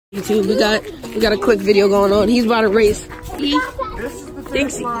YouTube, we got a quick video going on. He's about to race. He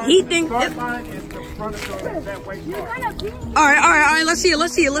thinks that. All right. Let's see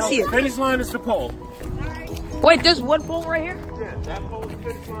it. Finish line is the pole. Wait, there's one pole right here. Yeah, that pole is the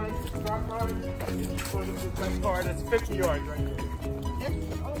finish line. Start line. That's car. That's 50 yards right here.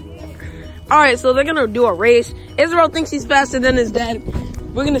 All right, so they're gonna do a race. Israel thinks he's faster than his dad.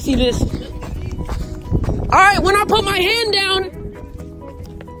 We're gonna see this. All right, when I put my hand down,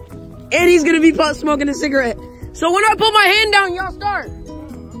 and he's gonna be smoking a cigarette. So when I put my hand down, y'all start.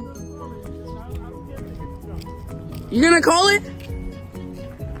 You gonna call it?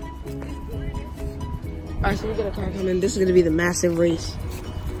 All right, so we got a car coming. This is gonna be the massive race.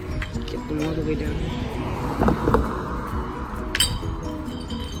 Get them all the way down here.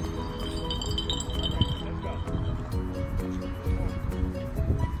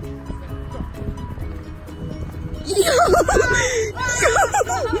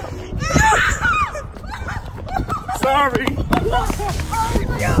 Sorry.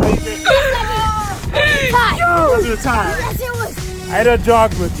 I had a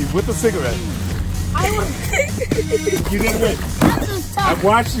jog with you with a cigarette. You didn't win. I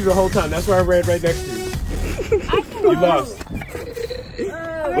watched you the whole time. That's why I ran right next to you. You lost.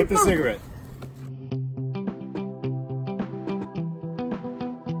 With the cigarette.